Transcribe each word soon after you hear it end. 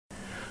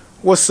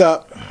What's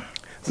up?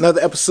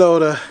 Another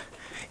episode of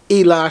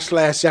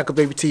Eli/Jackal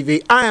Baby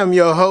TV. I am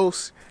your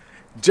host,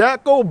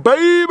 Jackal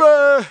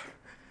Baby,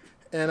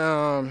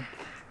 and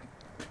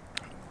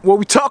what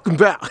we talking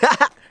about?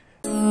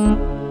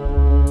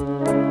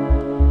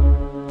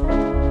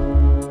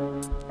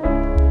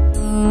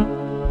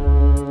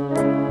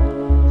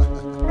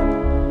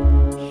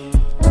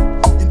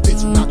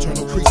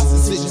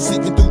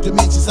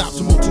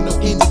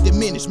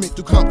 Diminishment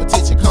through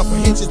competition,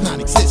 comprehension's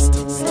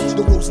non-existence.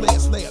 The rules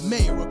slayer,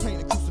 mayor, or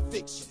plain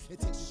crucifixion.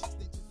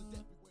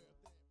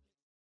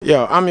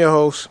 Yo, I'm your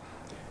host,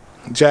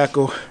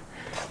 Jackal.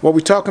 What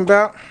we talking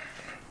about?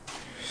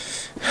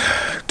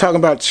 Talking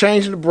about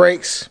changing the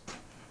brakes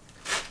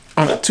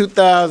on a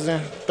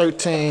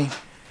 2013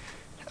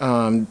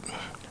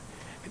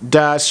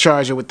 Dodge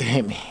Charger with the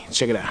Hemi.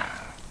 Check it out.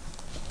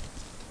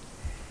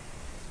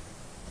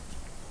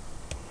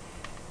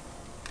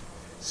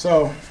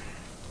 So,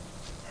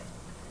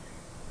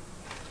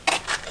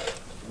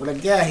 what I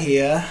got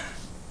here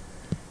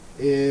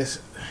is,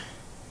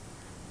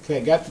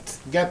 okay,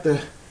 got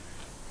the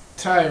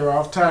tire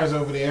off, tires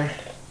over there,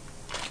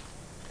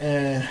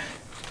 and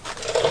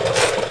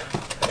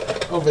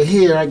over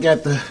here I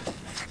got the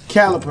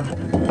caliper.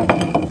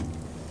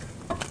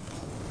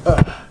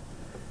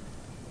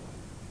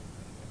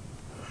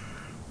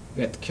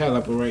 Got the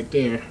caliper right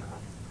there.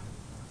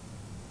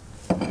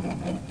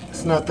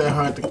 It's not that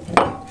hard to,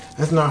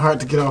 it's not hard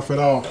to get off at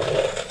all.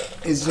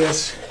 It's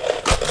just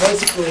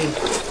basically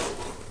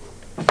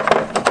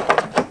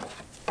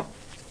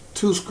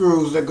two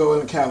screws that go in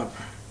the caliper,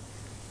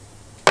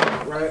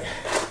 right?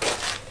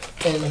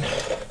 And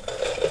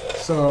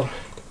so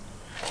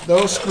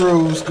those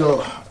screws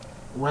go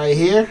right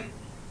here,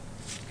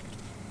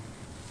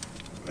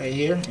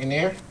 in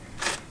there,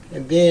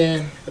 and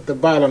then at the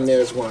bottom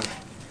there's one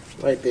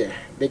right there.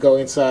 They go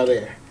inside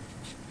there,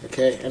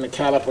 okay? And the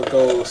caliper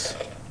goes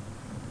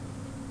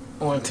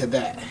onto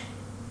that.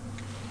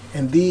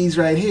 And these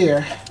right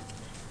here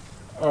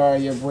are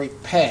your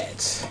brake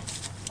pads,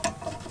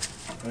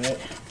 right?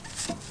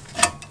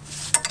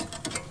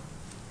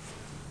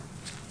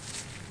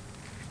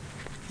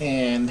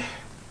 And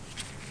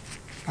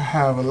I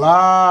have a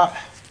lot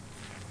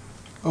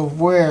of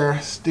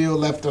wear still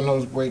left on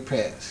those brake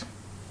pads.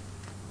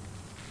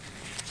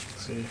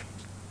 See,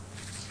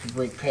 it's the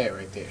brake pad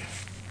right there.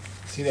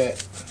 See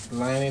that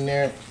line in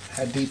there?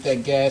 How deep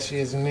that gash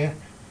is in there?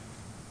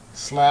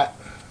 Slot,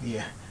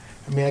 yeah.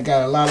 I mean, I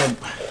got a lot of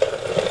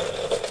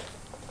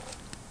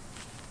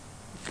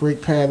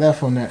brake pad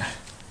left on that.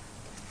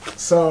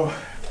 So,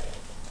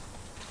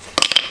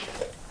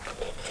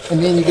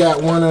 and then you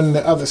got one on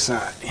the other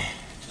side.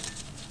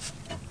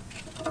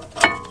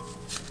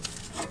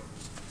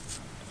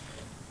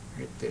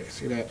 Right there,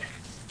 see that?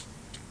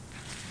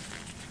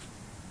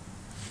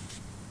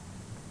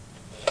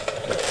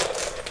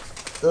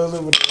 Those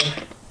over there.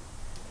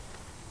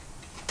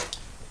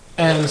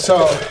 And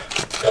so,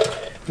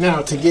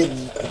 now to get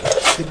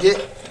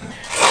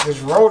this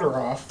rotor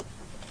off,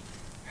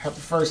 I have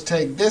to first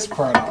take this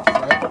part off,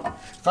 right?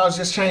 If I was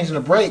just changing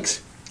the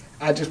brakes,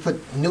 I just put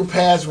new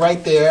pads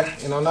right there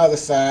and on the other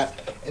side,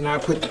 and I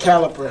put the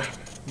caliper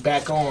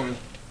back on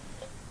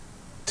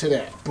to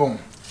that. Boom.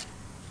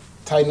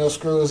 Tighten those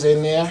screws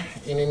in there,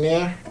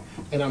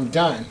 and I'm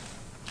done,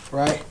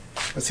 right?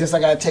 But since I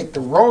gotta take the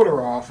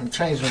rotor off and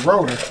change the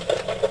rotor,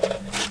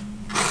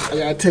 I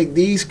gotta take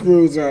these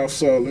screws off.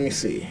 So let me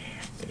see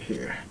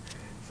here.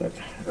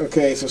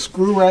 Okay, so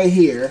screw right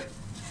here.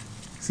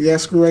 See that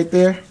screw right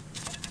there?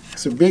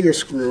 It's a bigger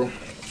screw.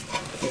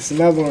 It's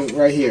another one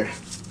right here.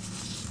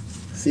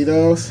 See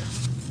those?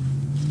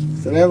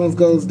 So that one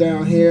goes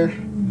down here,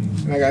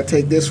 and I gotta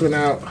take this one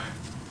out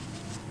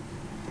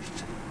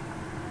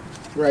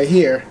right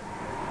here,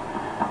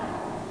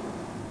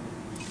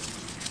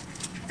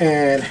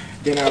 and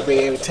then I'll be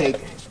able to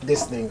take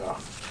this thing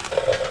off.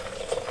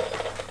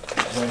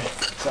 Okay.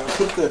 So I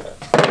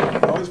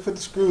always put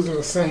the screws in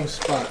the same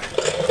spot.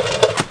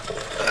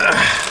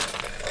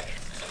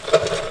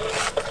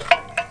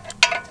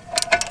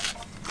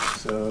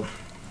 So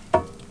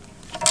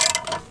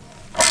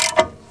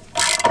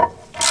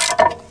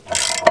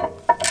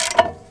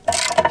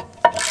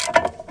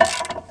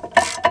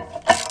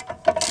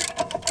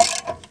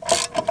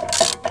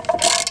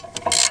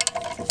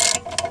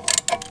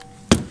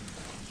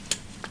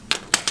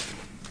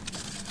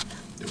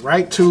the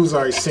right tools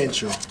are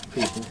essential,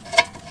 people.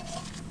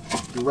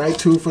 The right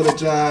tool for the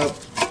job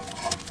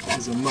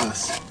is a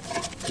must,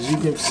 because you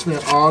can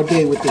spend all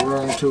day with the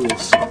wrong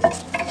tools.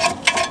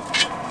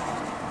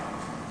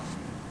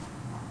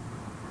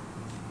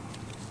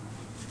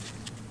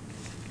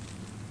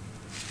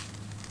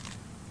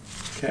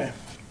 Okay.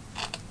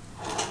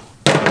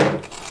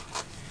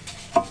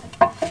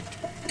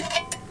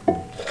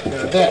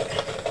 Now that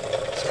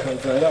just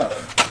comes right off.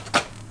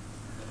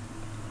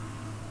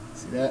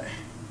 See that?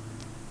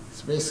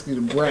 It's basically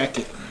the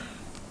bracket.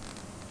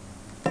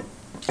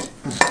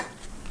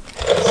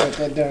 Set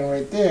that down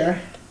right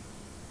there.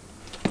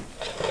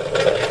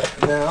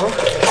 Now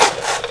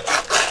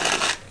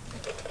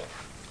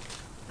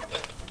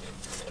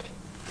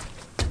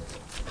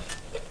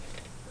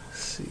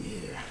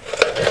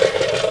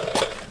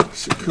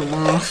come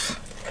off.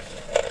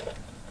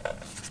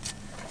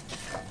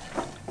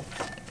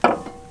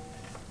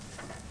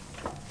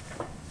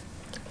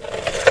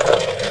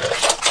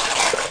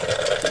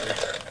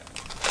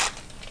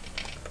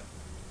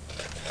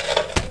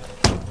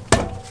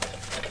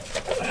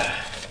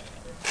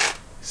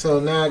 So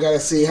now I gotta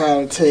see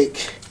how to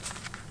take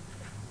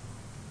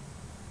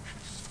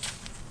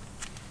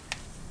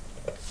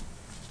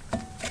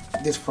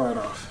this part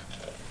off.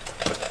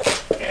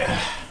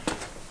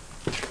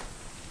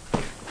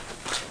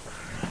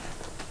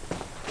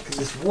 Cause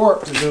it's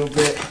warped a little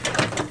bit,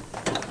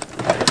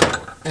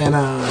 and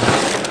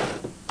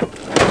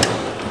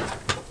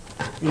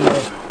you know,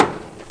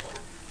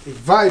 it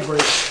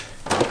vibrates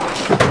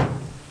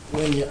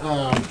when you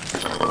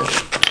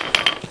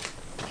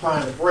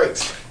applying the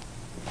brakes.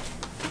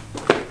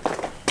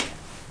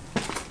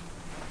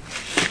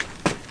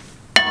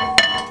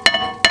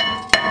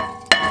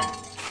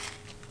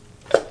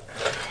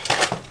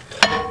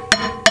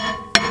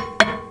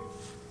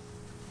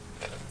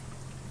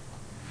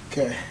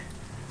 Okay,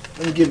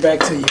 let me get back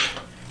to you.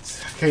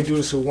 I can't do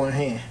this with one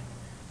hand.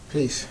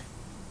 Peace.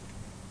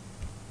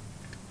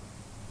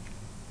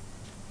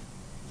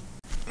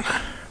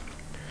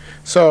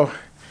 So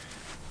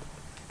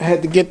I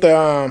had to get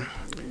the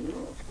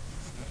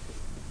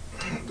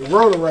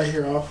rotor right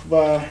here off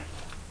by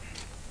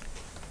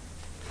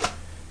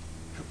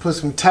put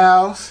some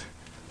towels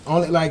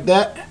on it like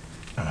that.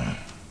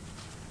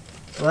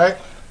 Right?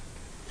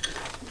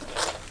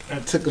 I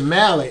took a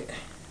mallet.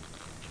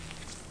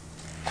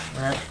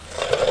 Right,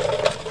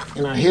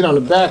 and I hit on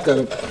the back of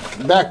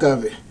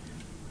it,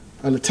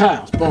 of the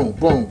tiles. Boom,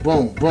 boom,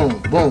 boom,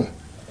 boom, boom.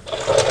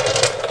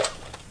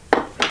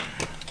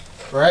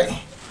 Right,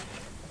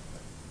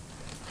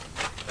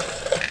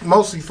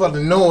 mostly for the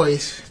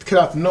noise, to cut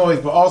out the noise,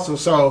 but also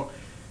so,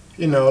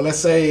 you know, let's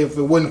say if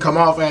it wouldn't come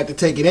off, I had to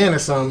take it in or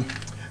something,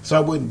 so I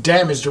wouldn't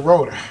damage the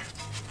rotor.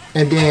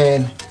 And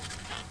then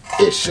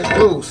it should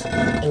loose,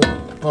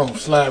 and boom,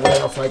 slide right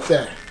off like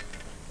that.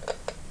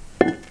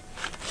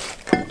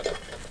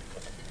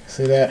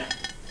 See that?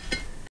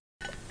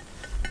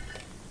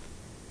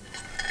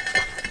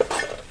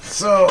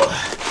 So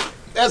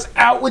that's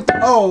out with the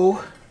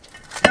O.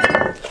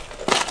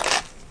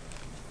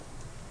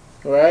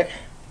 Right?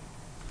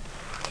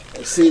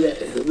 See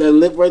that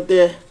lip right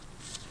there?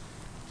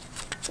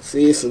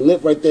 See, it's a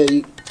lip right there.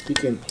 You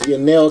can, your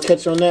nail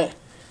catch on that.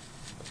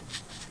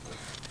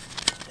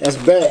 That's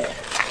bad.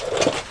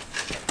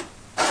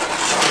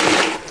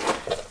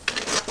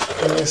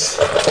 And it's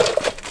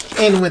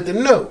in with the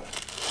new.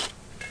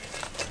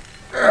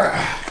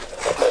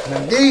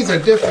 Now these are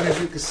different,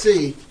 as you can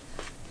see.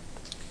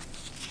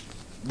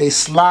 They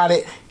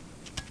slotted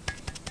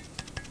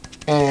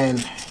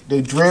and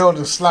they drilled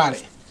and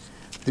slotted.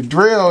 The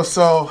drill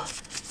so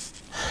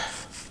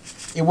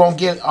it won't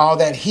get all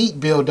that heat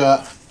build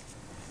up,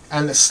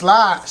 and the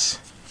slots,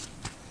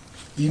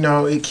 you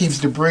know, it keeps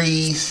the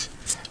breeze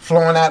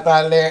flowing out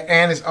of there,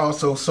 and it's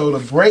also so the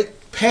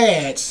brake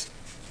pads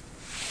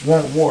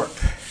won't warp.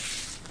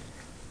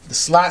 The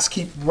slots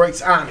keep the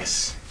brakes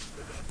honest.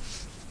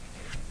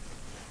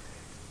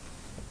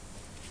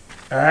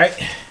 All right,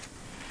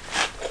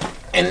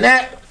 and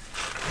that,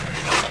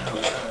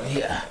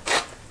 yeah,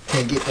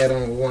 can't get that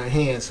on with one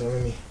hand, so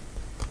let me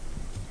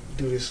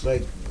do this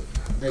like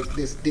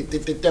this.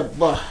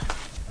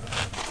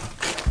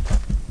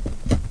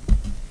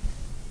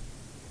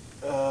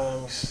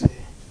 Let me see.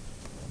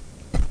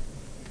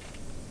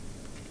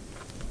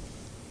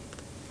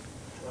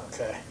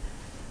 Okay.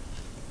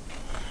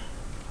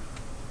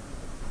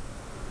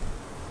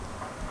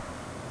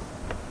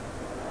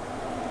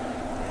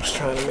 Just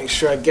trying to make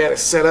sure I got it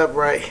set up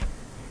right.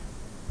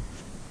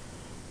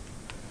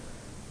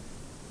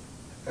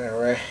 All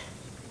right.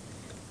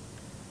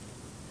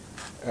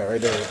 All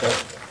right, there we go.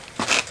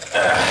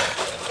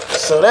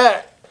 So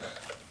that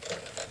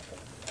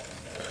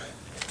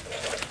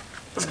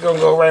it's gonna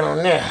go right on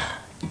there,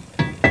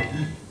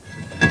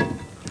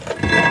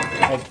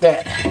 like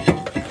that.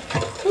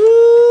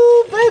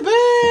 Ooh,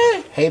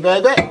 baby! Hey,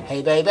 baby!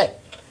 Hey, baby!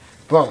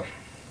 Boom.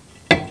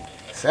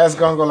 So that's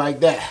gonna go like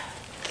that.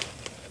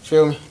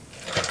 Feel me?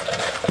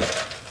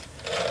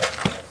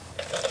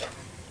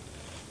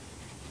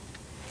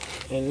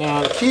 And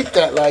now to keep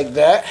that like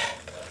that,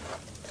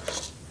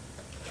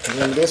 and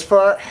then this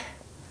part,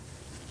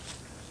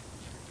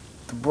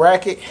 the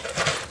bracket,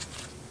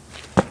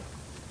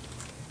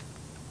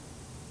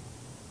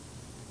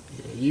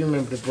 yeah, you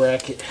remember the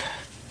bracket.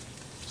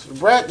 So the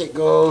bracket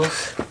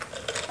goes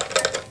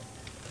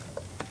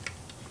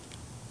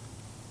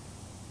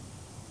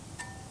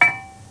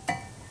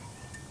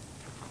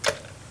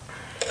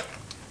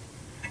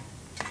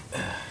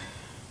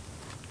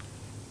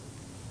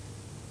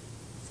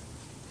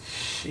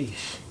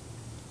sheesh.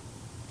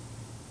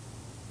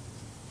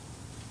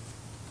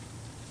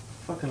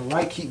 Fucking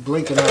light keep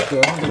blinking out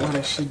there. I wonder why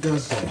that shit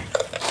does that.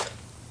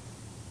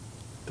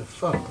 The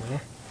fuck,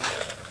 man?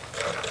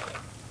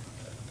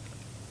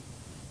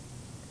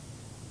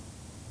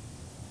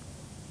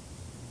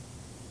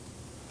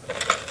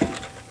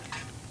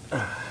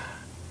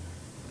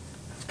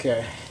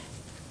 Okay.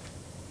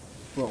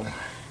 Boom.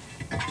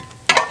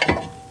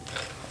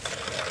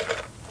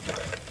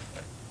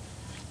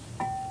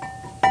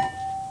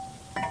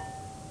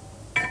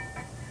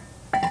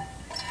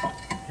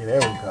 Okay, there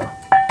we go.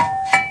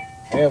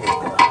 There we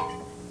go.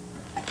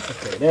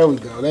 Okay, there we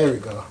go. There we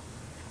go.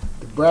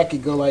 The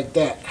bracket go like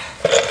that.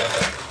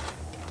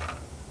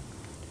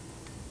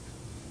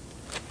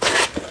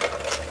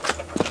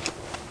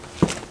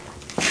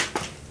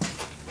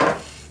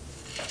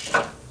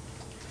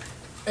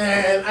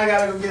 And I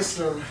gotta go get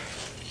some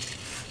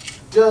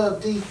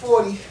Dub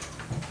D40.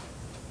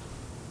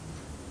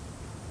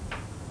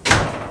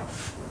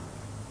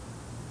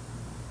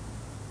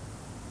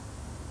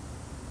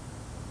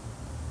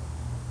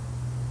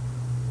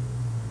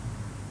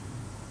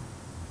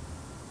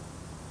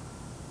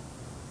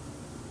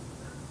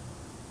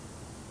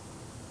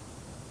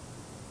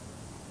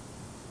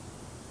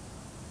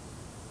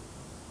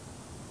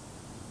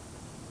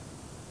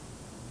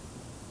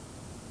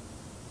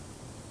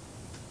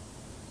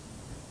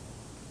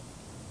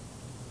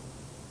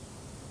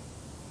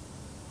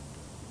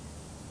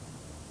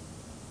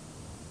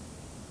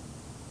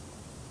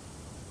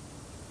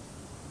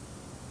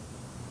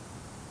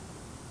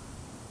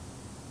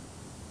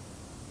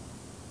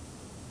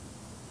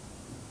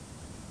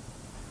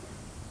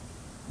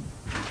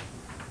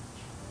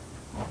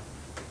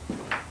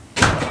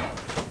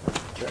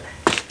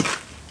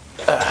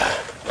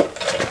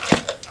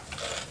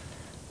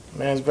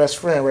 Man's best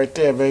friend right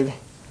there, baby.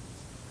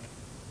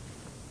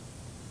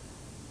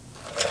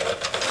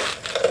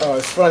 Oh,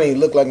 it's funny. It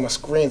looked like my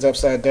screen's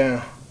upside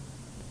down.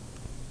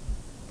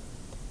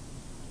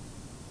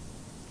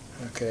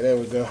 Okay, there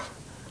we go.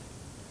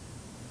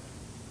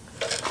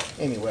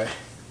 Anyway.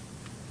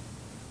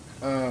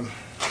 So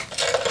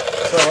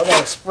I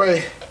gotta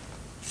spray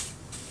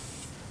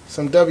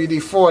some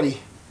WD-40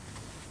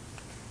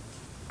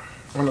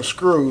 on the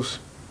screws.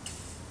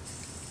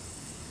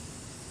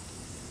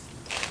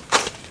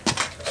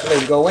 So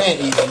they go in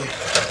easier.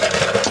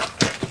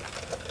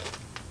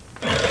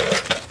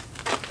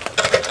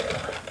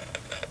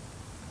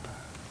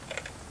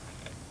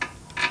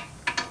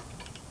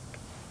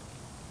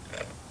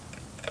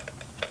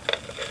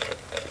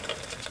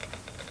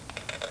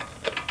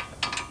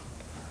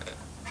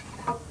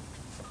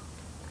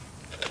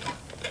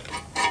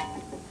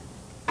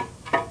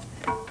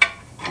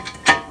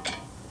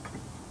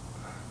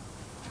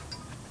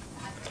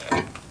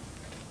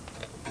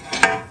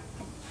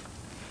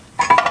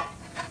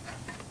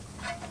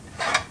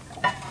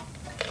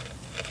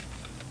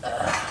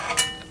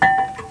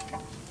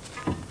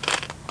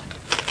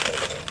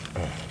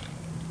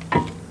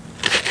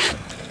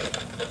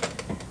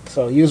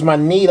 So use my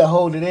knee to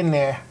hold it in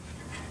there,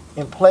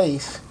 in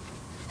place,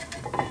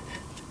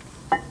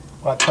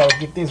 while I try to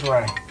get this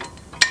right.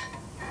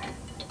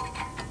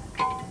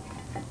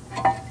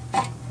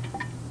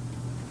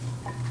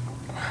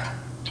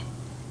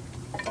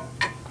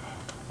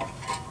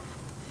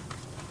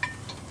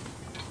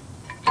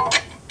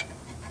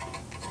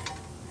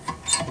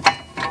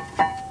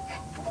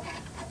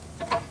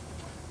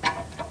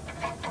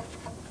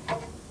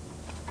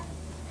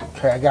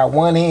 Okay, I got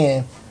one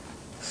in.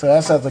 So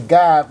that's as a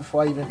guide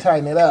before I even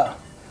tighten it up.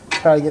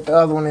 Try to get the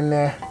other one in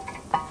there.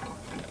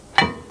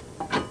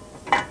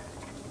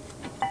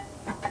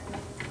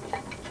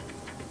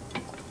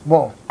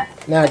 Boom.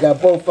 Now I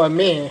got both of them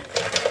in.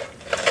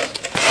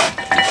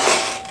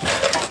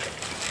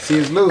 See,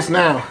 it's loose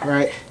now,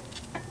 right?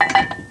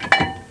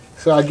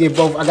 So I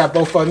got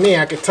both of them in.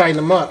 I can tighten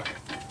them up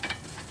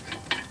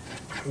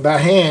by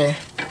hand.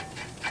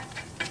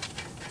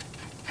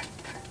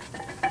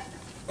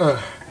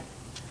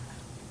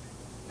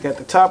 Got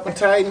the top one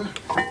tightened.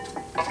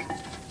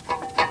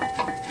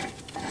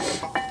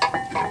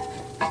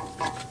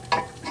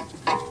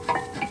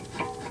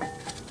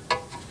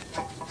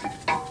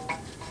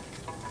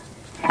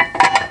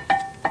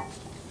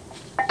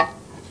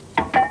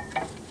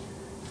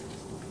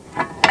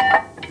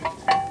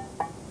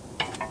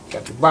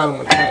 Got the bottom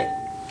one tight.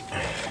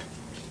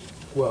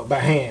 Well, by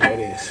hand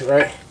it is,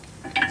 right?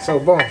 So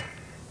boom.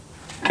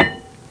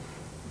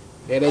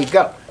 There they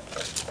go.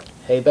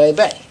 Hey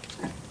baby.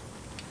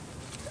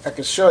 I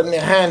can shorten the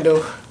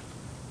handle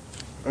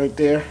right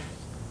there.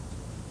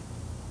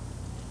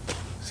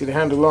 See the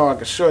handle long, I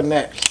can shorten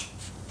that.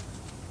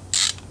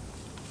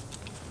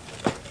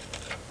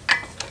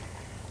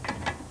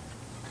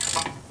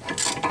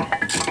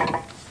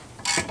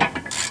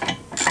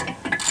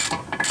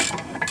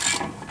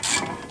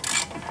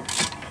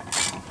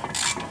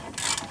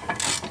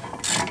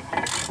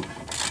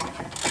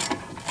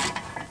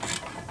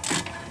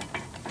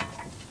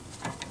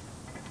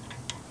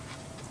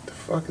 What the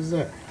fuck is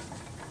that?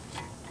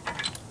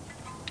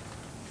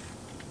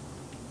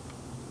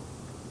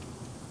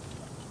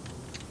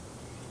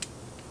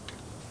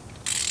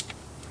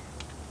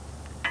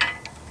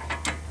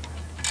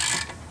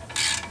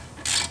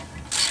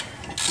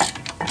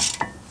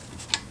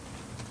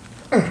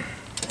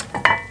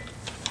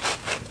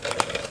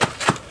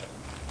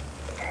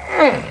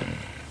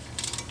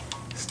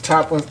 This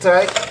top one's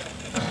tight.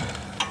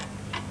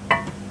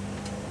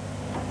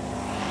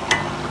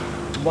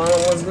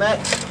 bottom one's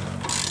next.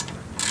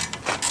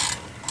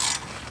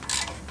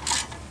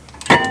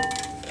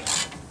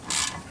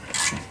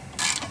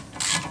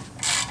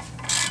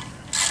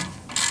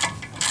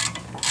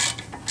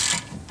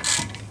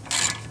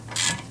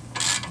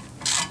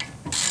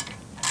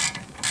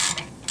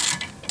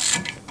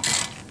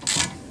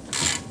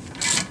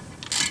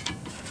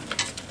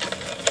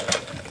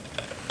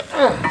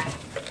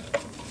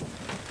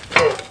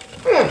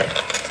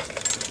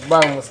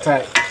 Bottom was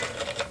tight.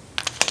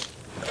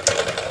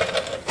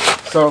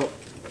 So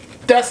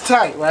that's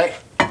tight, right?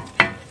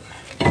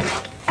 The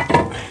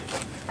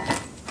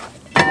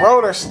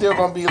rotor's still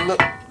gonna be,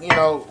 you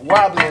know,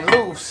 wobbly and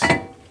loose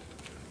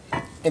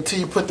until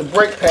you put the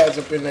brake pads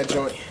up in that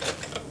joint.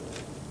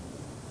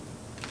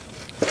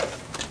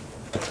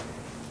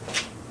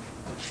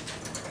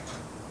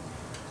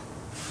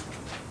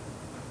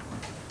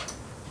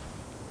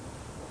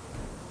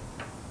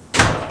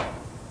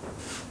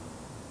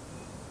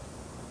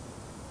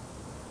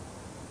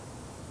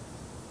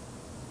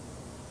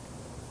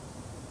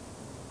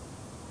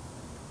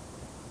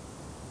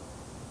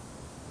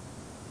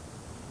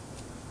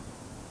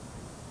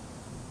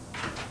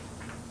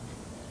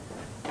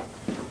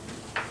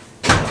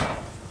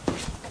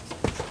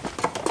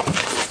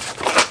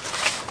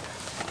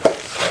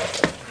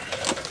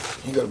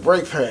 You got a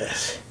brake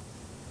pads.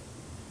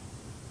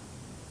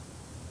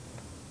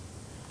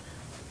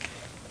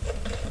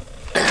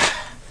 All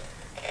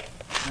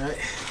right.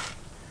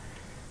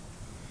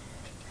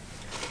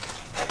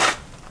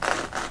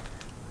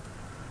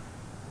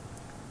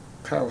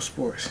 Power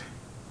Sports.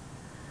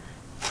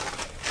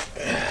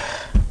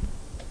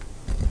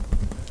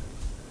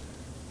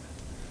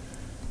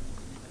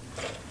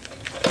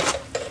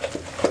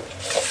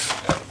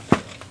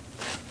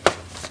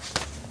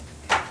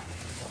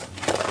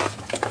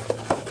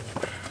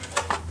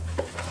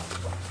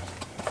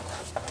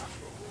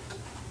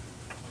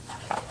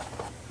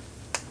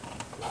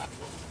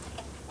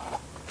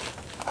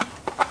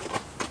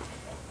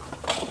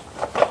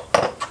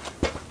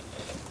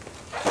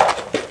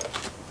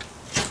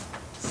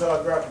 So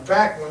I grabbed the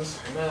back ones,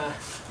 now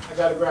I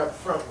gotta grab the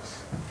front ones.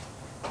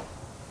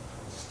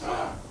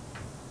 Stop.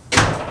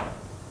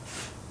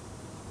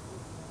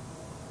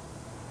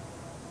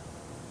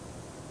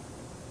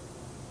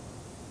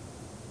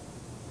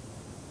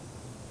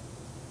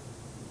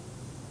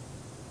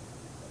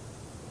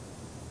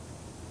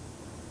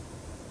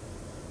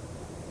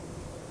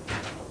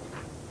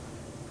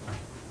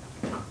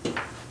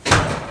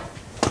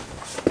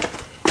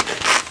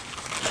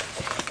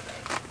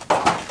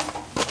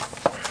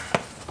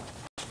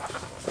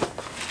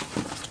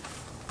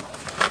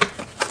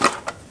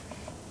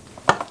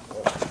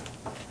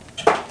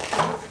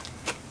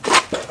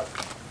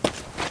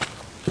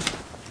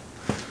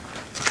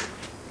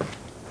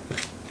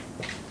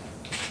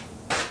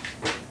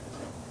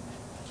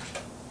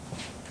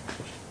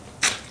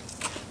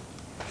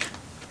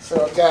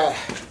 So I got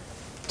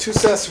 2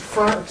 sets of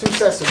front and 2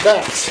 sets of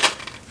backs.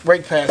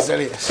 Brake pads, that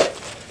is.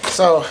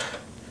 So,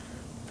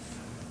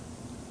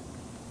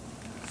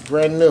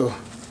 brand new.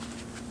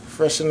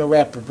 Fresh in the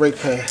wrapper, brake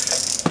pads.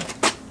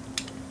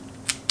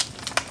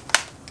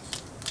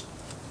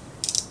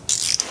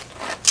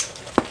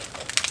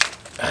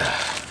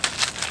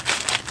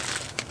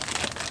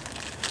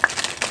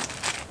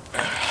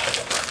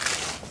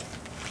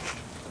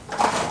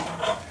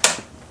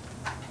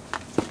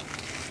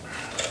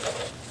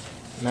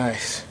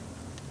 Nice.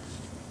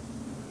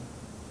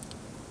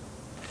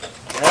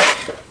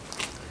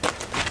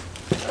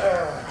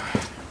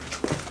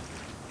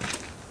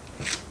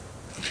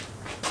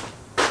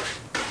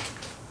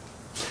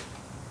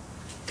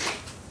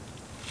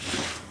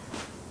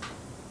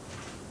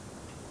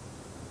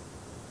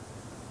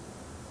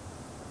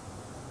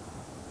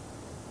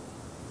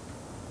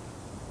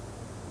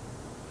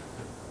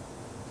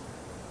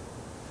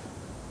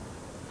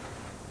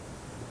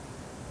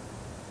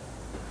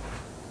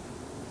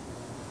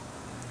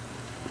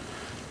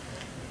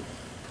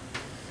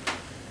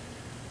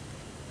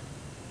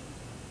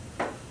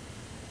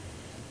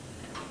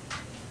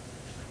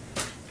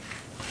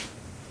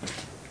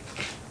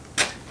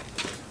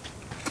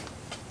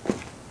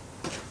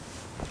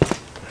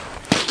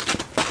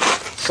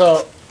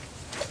 So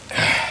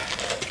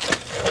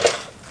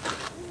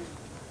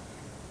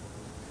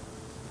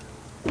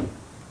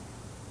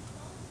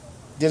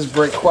this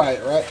brake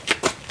quiet, right?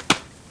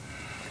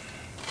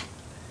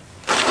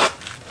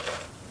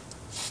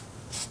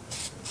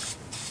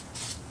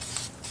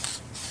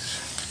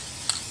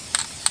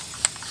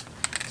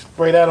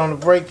 Spray that on the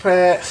brake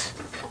pads.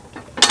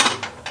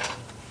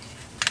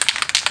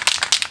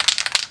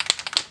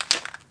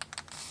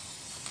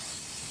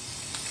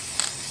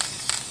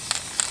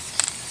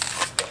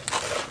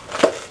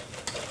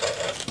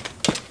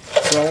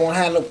 So I won't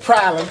have no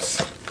problems.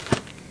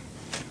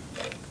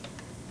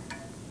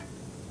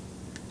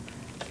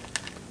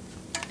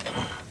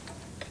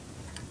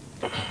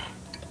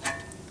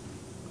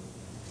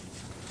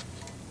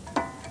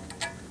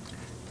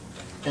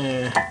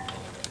 And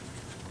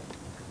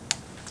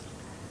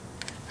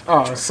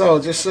oh,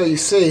 so just so you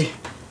see,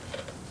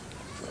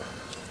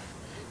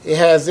 it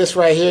has this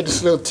right here,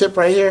 this little tip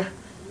right here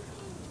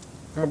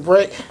on the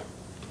brake.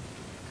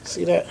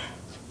 See that?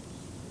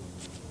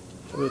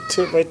 A little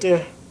tip right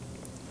there.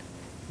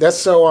 That's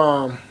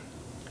so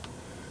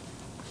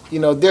you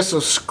know, this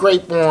will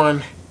scrape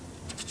on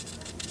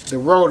the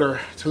rotor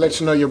to let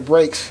you know your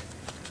brakes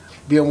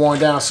being worn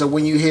down. So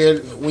when you hear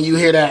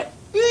that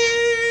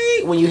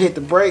when you hit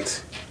the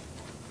brakes,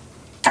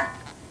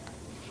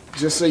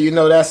 just so you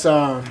know, that's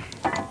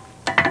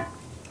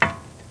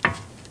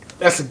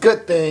a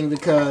good thing,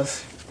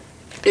 because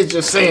it's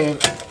just saying,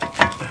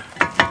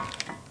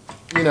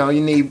 you know,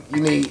 you need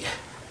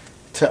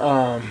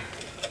to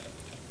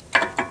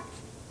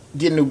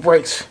get new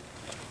brakes.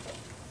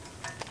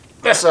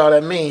 That's all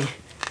that mean.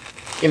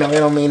 You know, it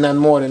don't mean nothing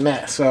more than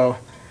that. So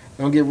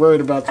don't get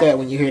worried about that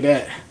when you hear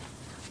that.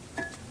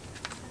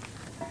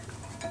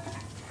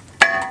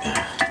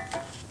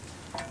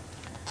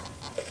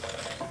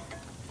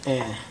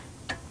 And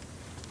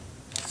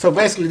so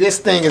basically, this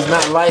thing is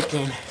not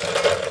liking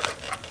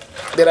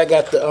that I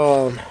got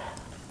the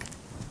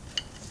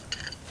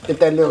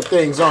that little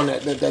thing's on there,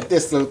 that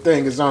this little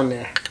thing is on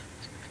there.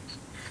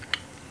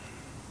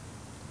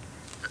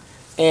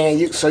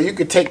 And so you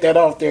could take that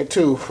off there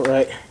too,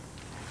 right?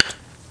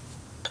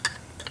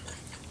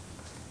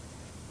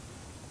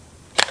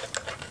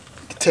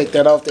 You could take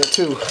that off there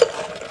too.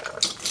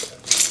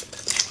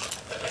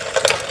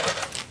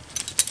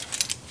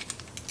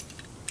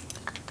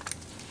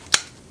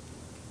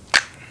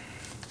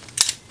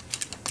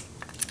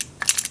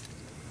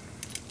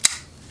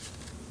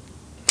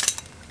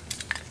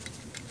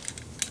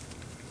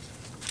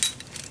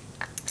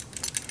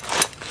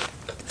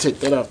 Take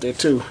that off there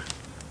too.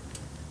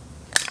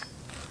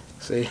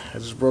 See, I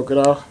just broke it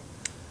off.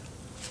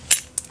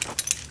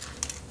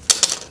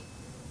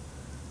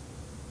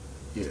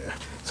 Yeah.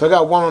 So I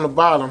got one on the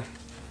bottom,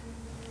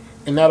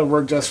 and that'll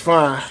work just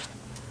fine.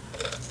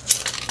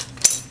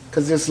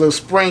 Cause this little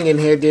spring in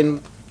here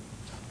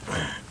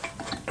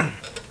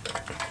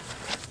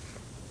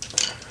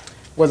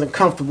wasn't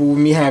comfortable with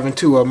me having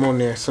two of them on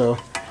there. So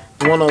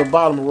the one on the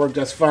bottom will work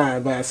just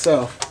fine by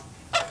itself.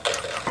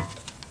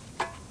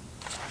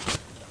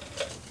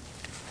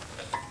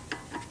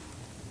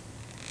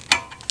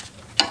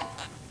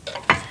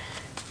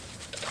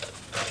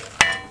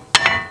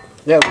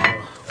 There we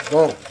go.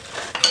 Boom.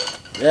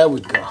 There we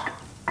go.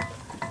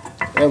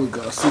 There we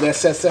go. See that?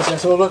 That's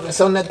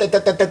on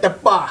that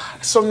bar.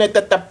 It's on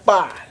that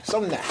bar. It's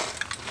on that.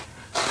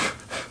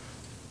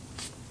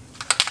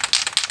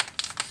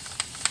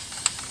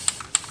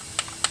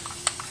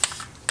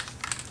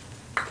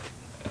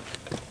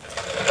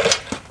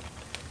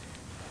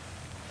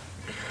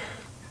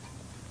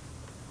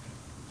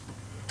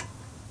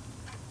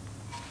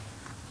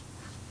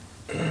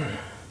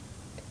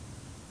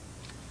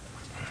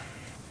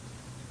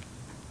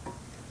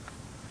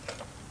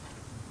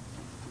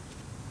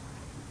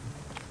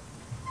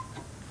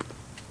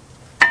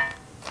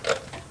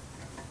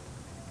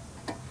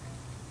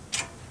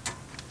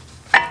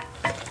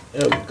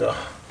 There we go.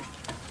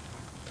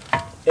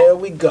 There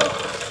we go.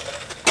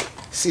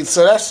 See,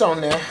 so that's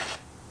on there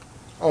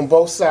on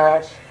both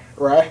sides,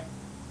 right?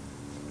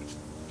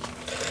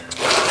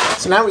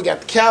 So now we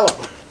got the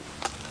caliper.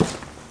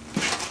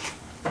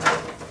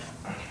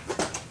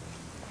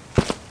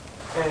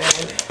 And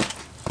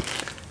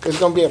there's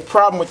going to be a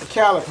problem with the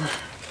caliper.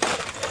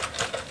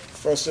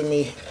 First, let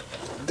me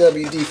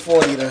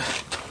WD-40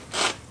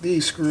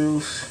 these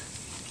screws.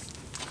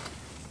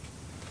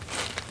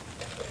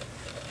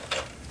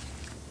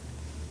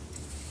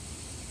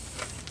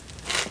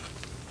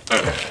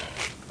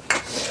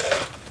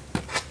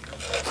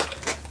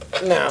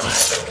 Now,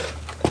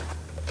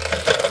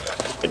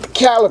 with the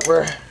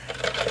caliper,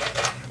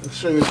 I'm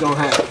sure it's gonna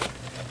happen.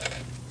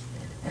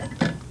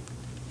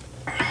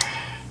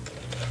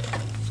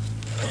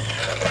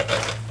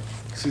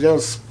 See,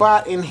 there's a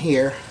spot in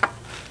here.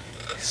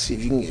 Let's see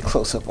if you can get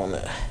close up on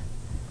that.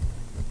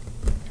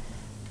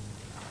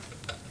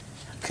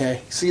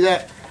 Okay, see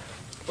that?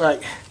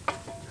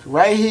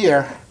 Right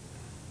here,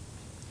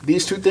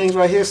 these two things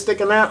right here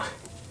sticking out.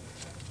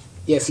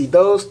 Yeah, see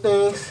those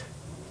things?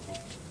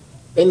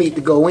 They need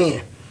to go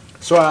in.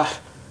 So I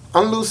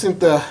unloosened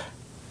the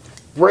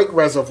brake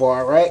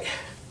reservoir, right?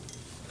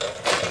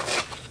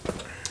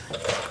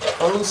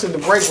 Unloosened the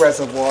brake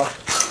reservoir.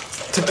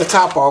 Took the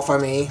top off, I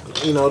mean,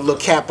 you know, the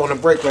little cap on the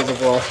brake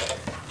reservoir.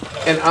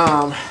 And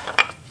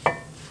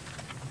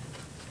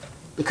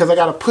because I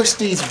gotta push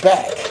these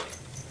back.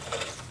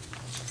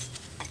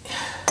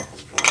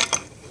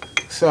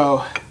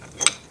 So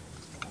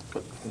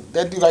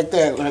that do like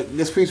that. Like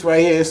this piece right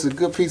here, it's a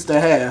good piece to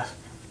have.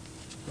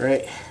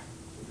 Right?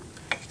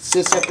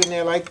 Sits up in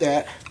there like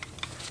that,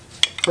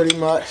 pretty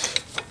much.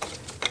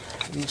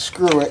 You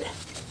screw it,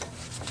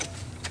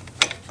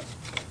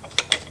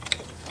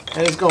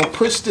 and it's gonna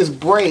push this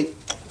brake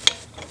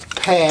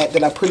pad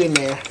that I put in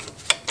there.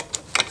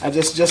 I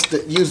just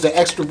use the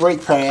extra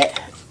brake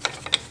pad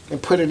and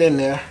put it in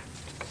there,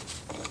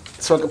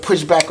 so I can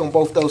push back on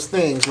both those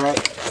things, right?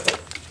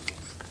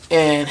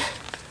 And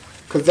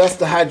because that's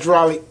the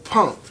hydraulic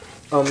pump,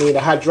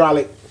 the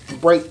hydraulic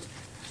brake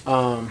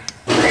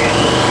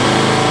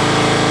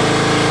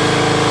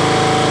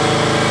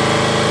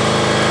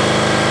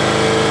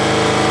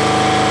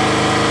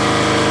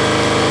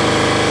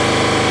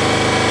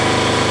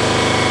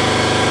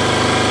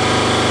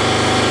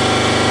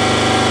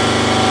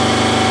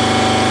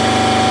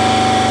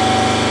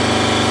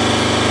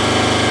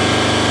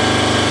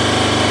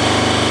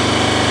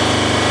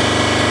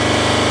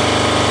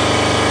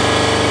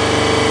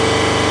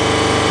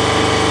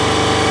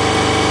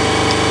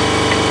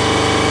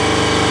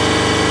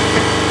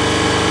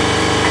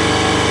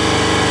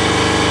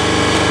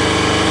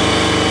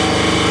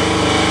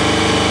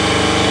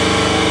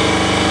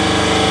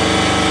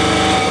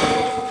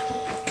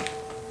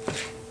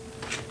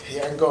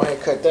go ahead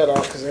and cut that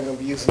off because I'm going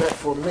to be using that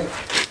for a minute.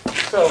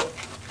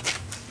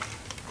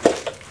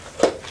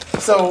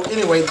 So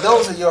anyway,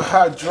 those are your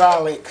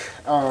hydraulic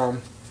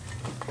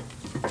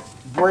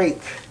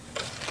brake.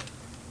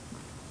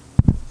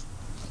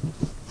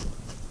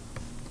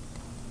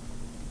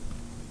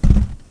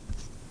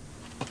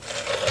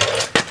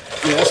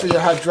 Yeah, that's for your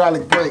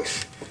hydraulic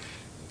brakes.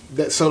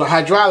 So the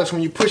hydraulics,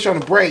 when you push on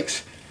the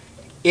brakes,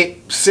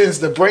 it sends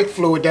the brake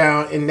fluid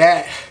down, and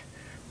that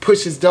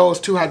pushes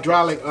those two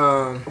hydraulic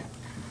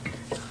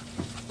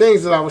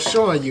things that I was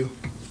showing you,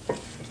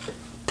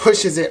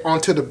 pushes it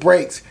onto the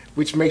brakes,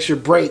 which makes your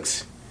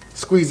brakes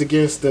squeeze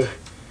against the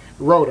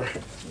rotor,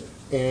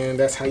 and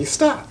that's how you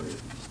stop.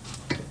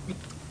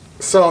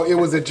 So it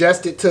was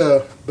adjusted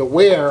to the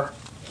wear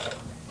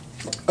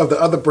of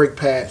the other brake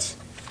pads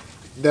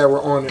that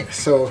were on it.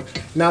 So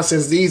now,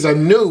 since these are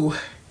new,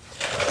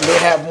 they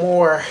have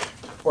more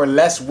or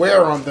less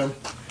wear on them,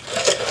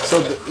 so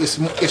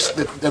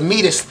the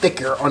meat is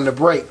thicker on the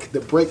brake.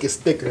 The brake is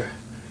thicker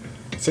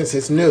since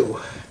it's new.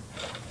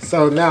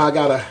 So now I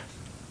gotta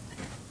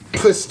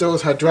push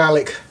those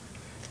hydraulic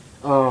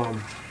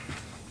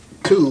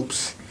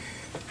tubes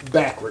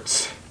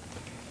backwards,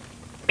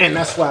 and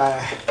that's why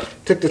I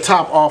took the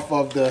top off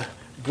of the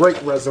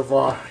brake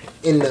reservoir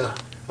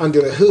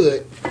under the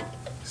hood,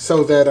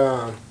 so that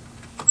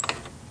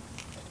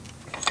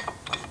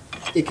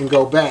it can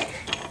go back.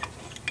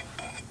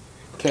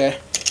 Okay,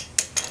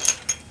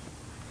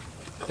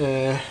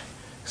 and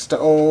it's the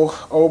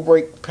old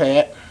brake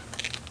pad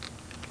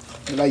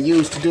that I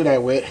used to do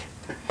that with,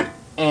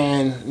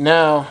 and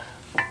now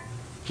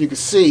you can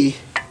see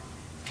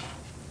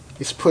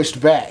it's pushed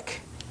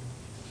back.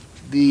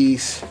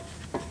 These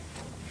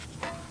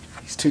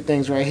two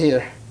things right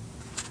here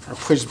are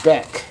pushed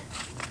back.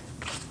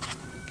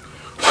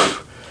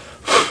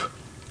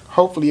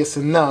 Hopefully it's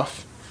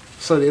enough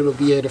so that it'll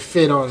be able to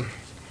fit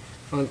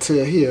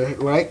onto here,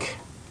 like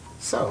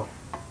so.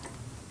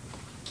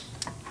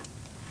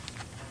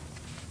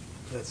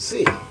 Let's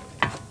see.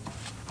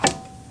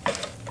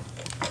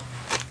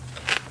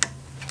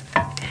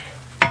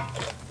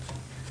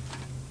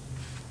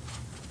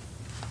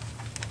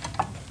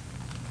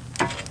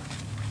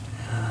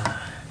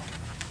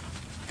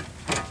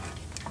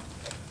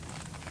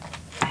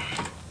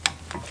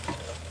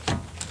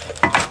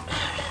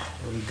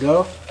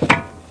 Go.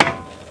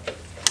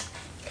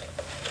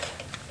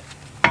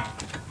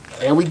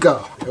 There we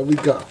go. There we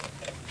go.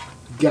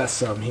 Got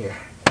something here.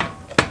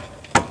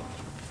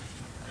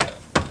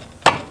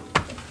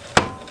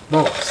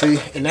 Boom. See,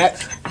 and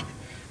that,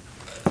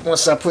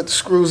 once I put the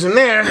screws in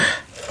there,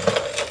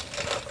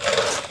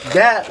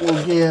 that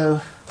will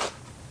give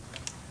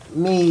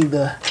me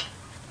the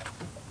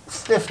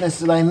stiffness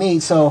that I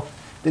need. So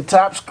the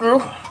top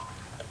screw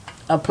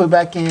I put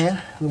back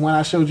in, the one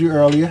I showed you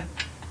earlier.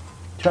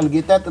 Trying to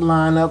get that to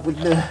line up with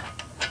the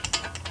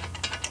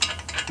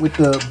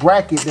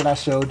bracket that I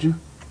showed you.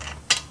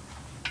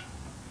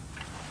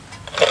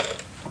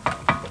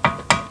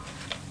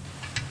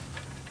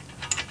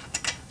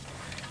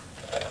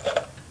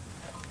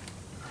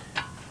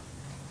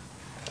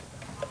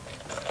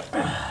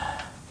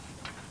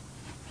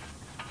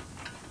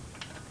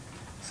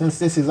 Since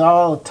this is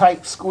all a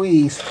tight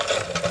squeeze,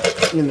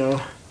 you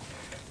know,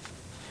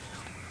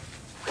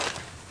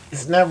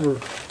 it's never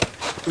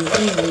as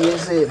easy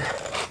as it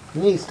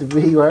needs to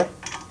be, right?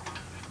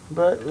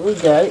 But we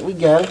got it, we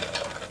got it.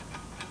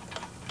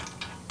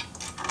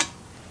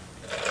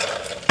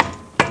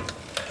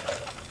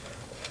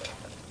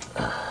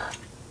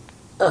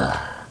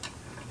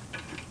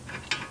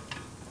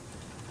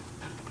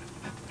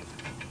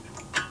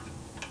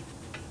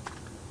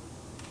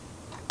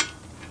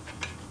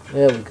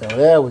 There we go,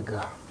 there we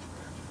go.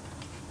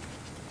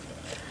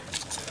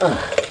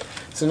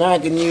 So now I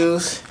can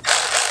use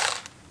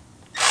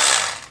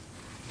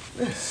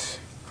this.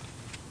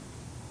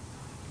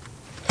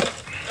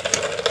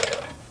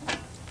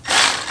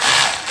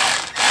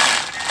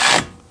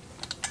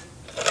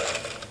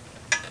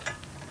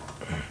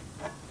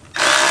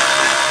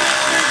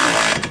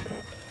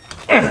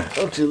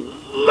 Don't you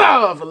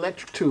love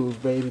electric tools,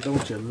 baby?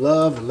 Don't you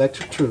love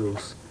electric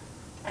tools?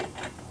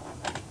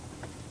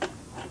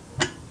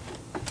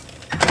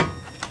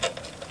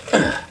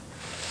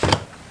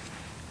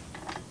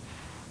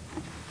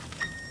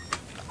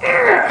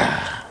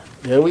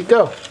 There we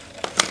go.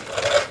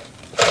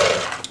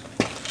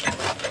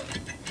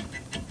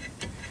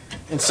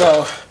 And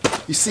so,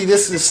 you see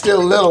this is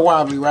still a little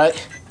wobbly,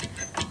 right?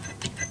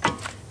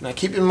 Now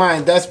keep in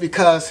mind, that's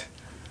because,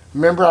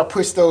 remember I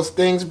pushed those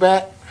things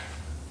back?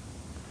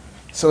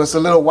 So it's a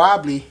little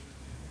wobbly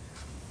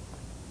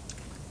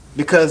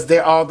because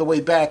they're all the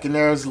way back and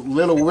there's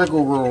little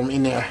wiggle room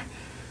in there.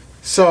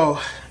 So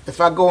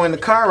if I go in the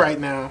car right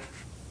now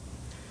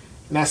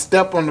and I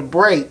step on the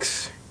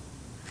brakes,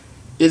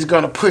 it's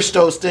going to push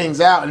those things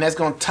out, and that's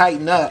going to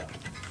tighten up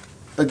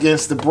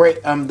against the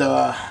brake,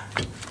 the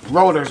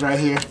rotors right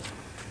here.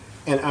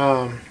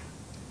 And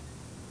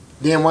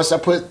then once I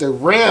put the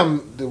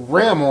ram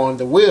on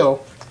the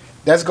wheel,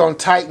 that's going to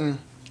tighten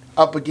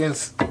up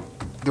against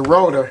the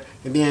rotor,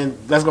 and then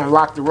that's going to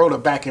lock the rotor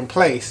back in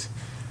place.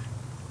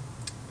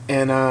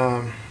 And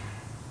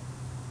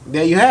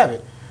there you have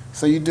it.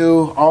 So you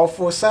do all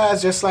 4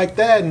 sides just like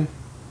that, and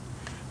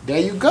there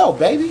you go,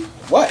 baby.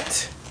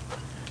 What?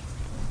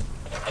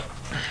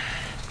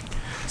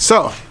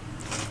 So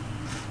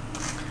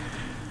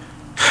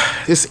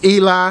this is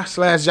Eli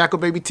 / Jackal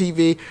Baby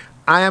TV.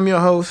 I am your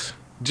host,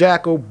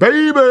 Jackal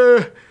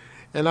Baby,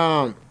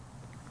 and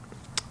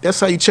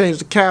that's how you change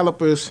the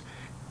calipers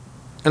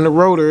and the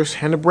rotors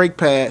and the brake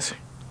pads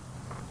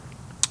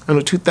on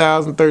the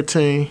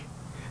 2013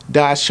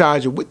 Dodge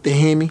Charger with the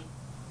Hemi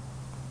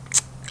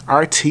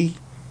RT.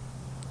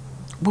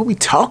 What we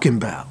talking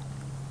about?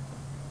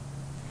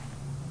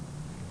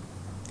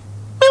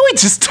 Man, we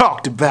just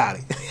talked about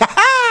it.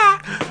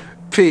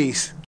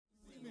 Peace.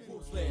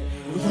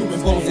 With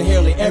human bones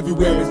inhaling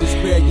everywhere in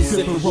despair, you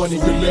sip and run in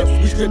your lips.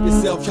 We strip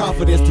your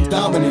self-confidence through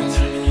dominance.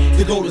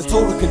 The goal is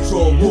total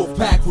control, wolf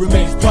pack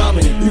remains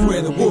prominent.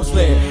 Beware the wolf's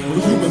lair.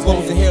 With human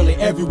bones inhaling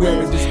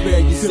everywhere in despair,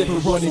 you sip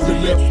and run in your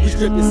lips. We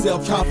strip your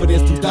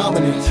self-confidence through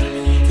dominance.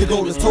 The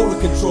goal is total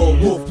control,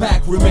 wolf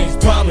pack remains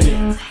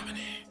prominent.